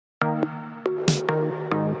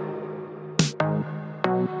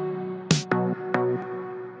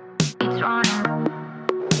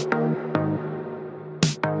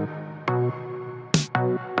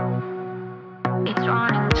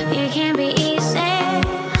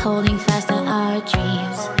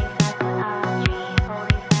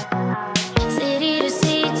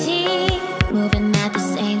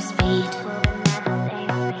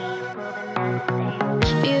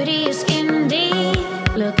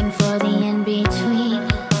looking for the in-between.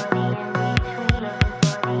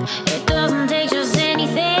 It doesn't take just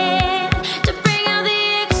anything to bring out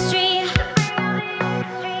the extreme.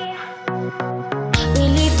 We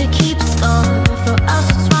leave to keep score. For us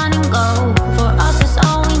it's run and go. For us it's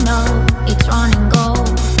all we know. It's run and go.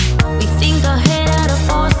 We think ahead out of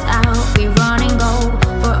force out. We run and go.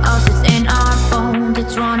 For us it's in our bones.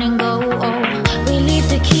 It's run and go. We leave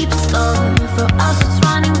to keep score. For us it's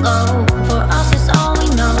run and go. For us it's all we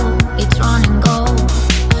know. It's run and go.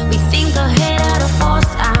 We think ahead out of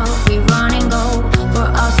force out. We run and go. For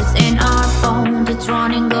us it's in our bones. It's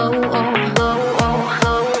run and go.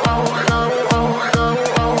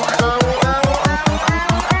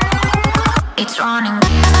 It's running.